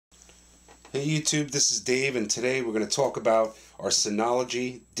Hey YouTube, this is Dave, and today we're going to talk about our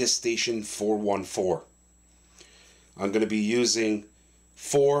Synology DS414. I'm going to be using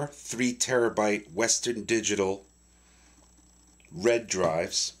 4 3TB Western Digital red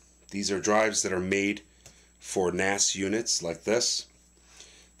drives. These are drives that are made for NAS units like this.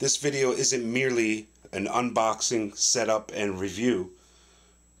 This video isn't merely an unboxing, setup, and review,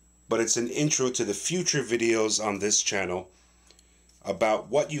 but it's an intro to the future videos on this channel about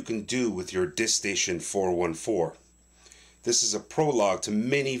what you can do with your DS414. This is a prologue to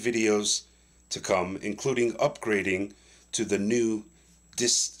many videos to come, including upgrading to the new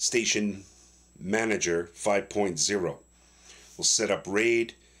DiskStation Manager 5.0. We'll set up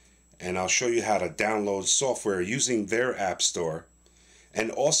RAID, and I'll show you how to download software using their app store. And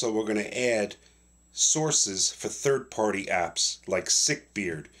also we're going to add sources for third-party apps like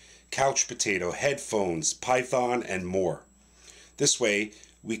Sickbeard, Couch Potato, Headphones, Python, and more. This way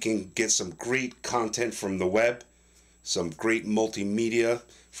we can get some great content from the web, some great multimedia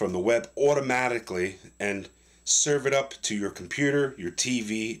from the web automatically, and serve it up to your computer, your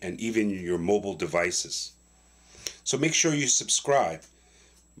TV, and even your mobile devices. So make sure you subscribe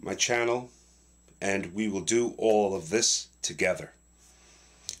my channel, and we will do all of this together.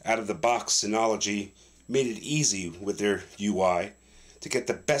 Out of the box, Synology made it easy with their UI to get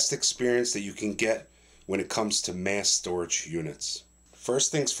the best experience that you can get when it comes to mass storage units.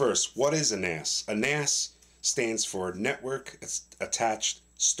 First things first, what is a NAS? A NAS stands for Network Attached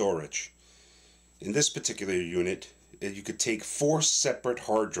Storage. In this particular unit, you could take 4 separate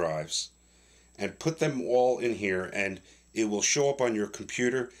hard drives and put them all in here, and it will show up on your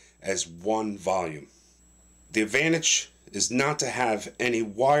computer as one volume. The advantage is not to have any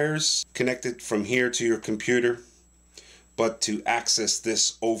wires connected from here to your computer, but to access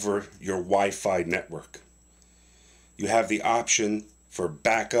this over your Wi-Fi network. You have the option for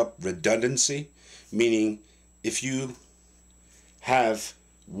backup redundancy, meaning if you have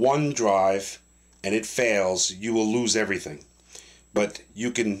one drive and it fails, you will lose everything. But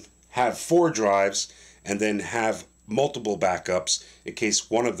you can have 4 drives and then have multiple backups in case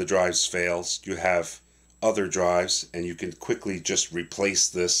one of the drives fails. You have other drives and you can quickly just replace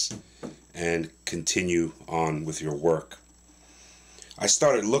this and continue on with your work. I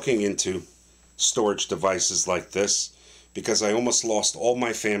started looking into storage devices like this because I almost lost all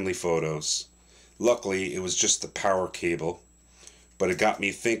my family photos. Luckily, it was just the power cable, but it got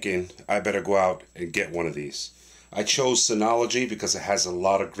me thinking I better go out and get one of these. I chose Synology because it has a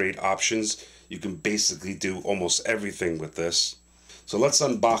lot of great options. You can basically do almost everything with this. So let's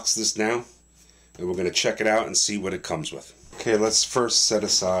unbox this now, and we're going to check it out and see what it comes with. Okay, let's first set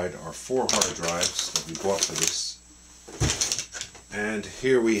aside our 4 hard drives that we bought for this. And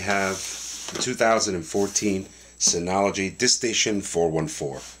here we have the 2014 Synology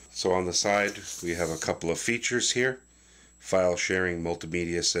DS414. So on the side we have a couple of features here: file sharing,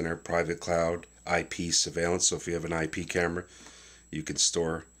 multimedia center, private cloud, IP surveillance. So if you have an IP camera, you can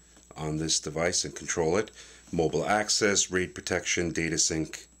store on this device and control it. Mobile access, RAID protection, data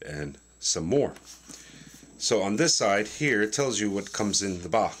sync, and some more. So on this side here, it tells you what comes in the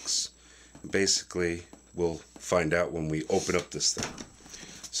box. Basically, we'll find out when we open up this thing.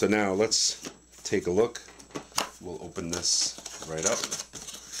 So now let's take a look. We'll open this right up,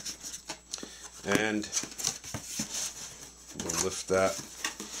 and we'll lift that.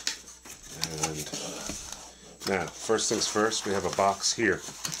 And now, first things first, we have a box here,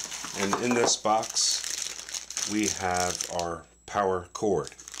 and in this box we have our power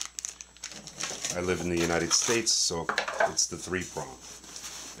cord. I live in the United States, so it's the 3-prong.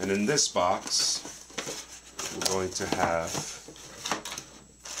 And in this box we're going to have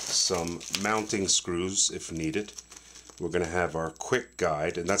some mounting screws if needed. We're going to have our quick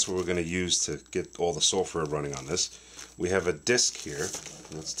guide, and that's what we're going to use to get all the software running on this. We have a disk here.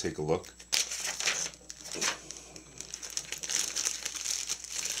 Let's take a look.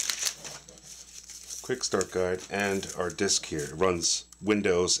 Quick start guide, and our disk here. It runs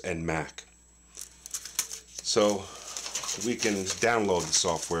Windows and Mac. So we can download the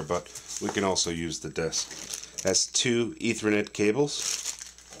software, but we can also use the disk. It has 2 Ethernet cables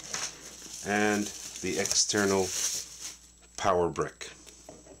and the external power brick,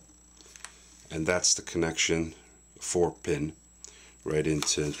 and that's the connection, 4-pin, right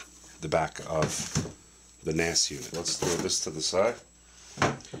into the back of the NAS unit. Let's throw this to the side,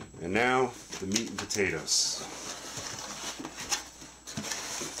 and now the meat and potatoes.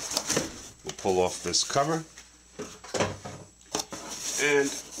 We'll pull off this cover, and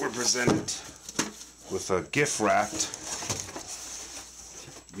we're presented with a gift wrapped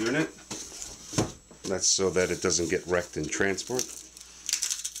unit. That's so that it doesn't get wrecked in transport.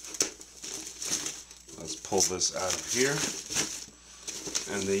 Let's pull this out of here.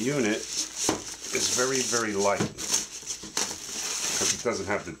 And the unit is very, very light because it doesn't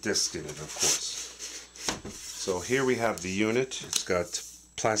have the disc in it, of course. So here we have the unit. It's got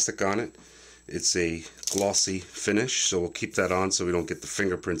plastic on it. It's a glossy finish, so we'll keep that on so we don't get the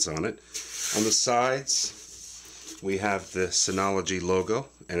fingerprints on it. On the sides, we have the Synology logo,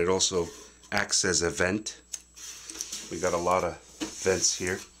 and it also acts as a vent. We got a lot of vents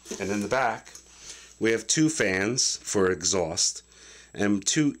here. And in the back, we have 2 fans for exhaust and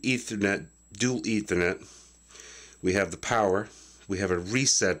 2 Ethernet, dual Ethernet. We have the power, we have a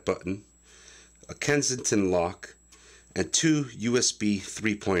reset button, a Kensington lock, and 2 USB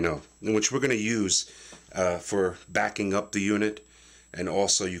 3.0, in which we're going to use for backing up the unit, and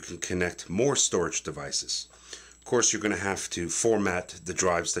also you can connect more storage devices. Of course, you're going to have to format the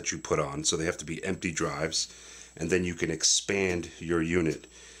drives that you put on, so they have to be empty drives, and then you can expand your unit.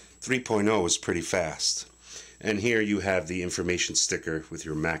 3.0 is pretty fast. And here you have the information sticker with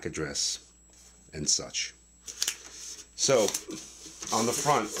your MAC address and such. So, on the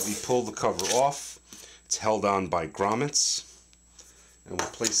front, we pull the cover off. It's held on by grommets, and we'll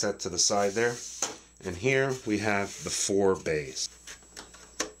place that to the side there. And here we have the 4 bays.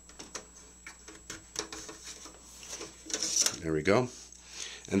 There we go.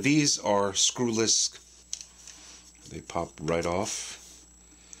 And these are screwless. They pop right off.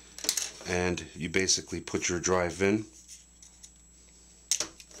 And you basically put your drive in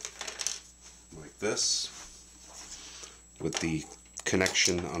like this with the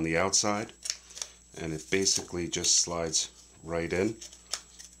connection on the outside, and it basically just slides right in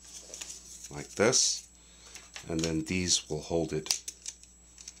like this, and then these will hold it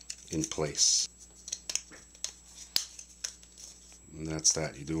in place. And that's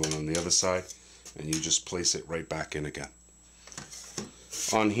that. You do it on the other side and you just place it right back in again.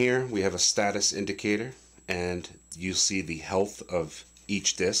 On here we have a status indicator, and you see the health of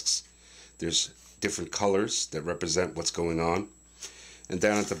each disc. There's different colors that represent what's going on. And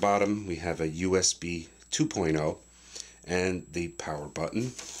down at the bottom we have a USB 2.0 and the power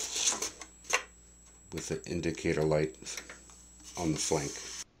button with the indicator light on the flank.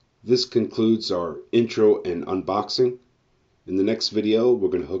 This concludes our intro and unboxing. In the next video we're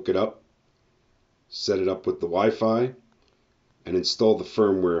going to hook it up, set it up with the Wi-Fi, and install the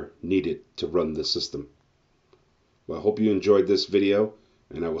firmware needed to run the system. Well, I hope you enjoyed this video,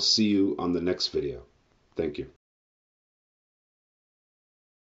 and I will see you on the next video. Thank you.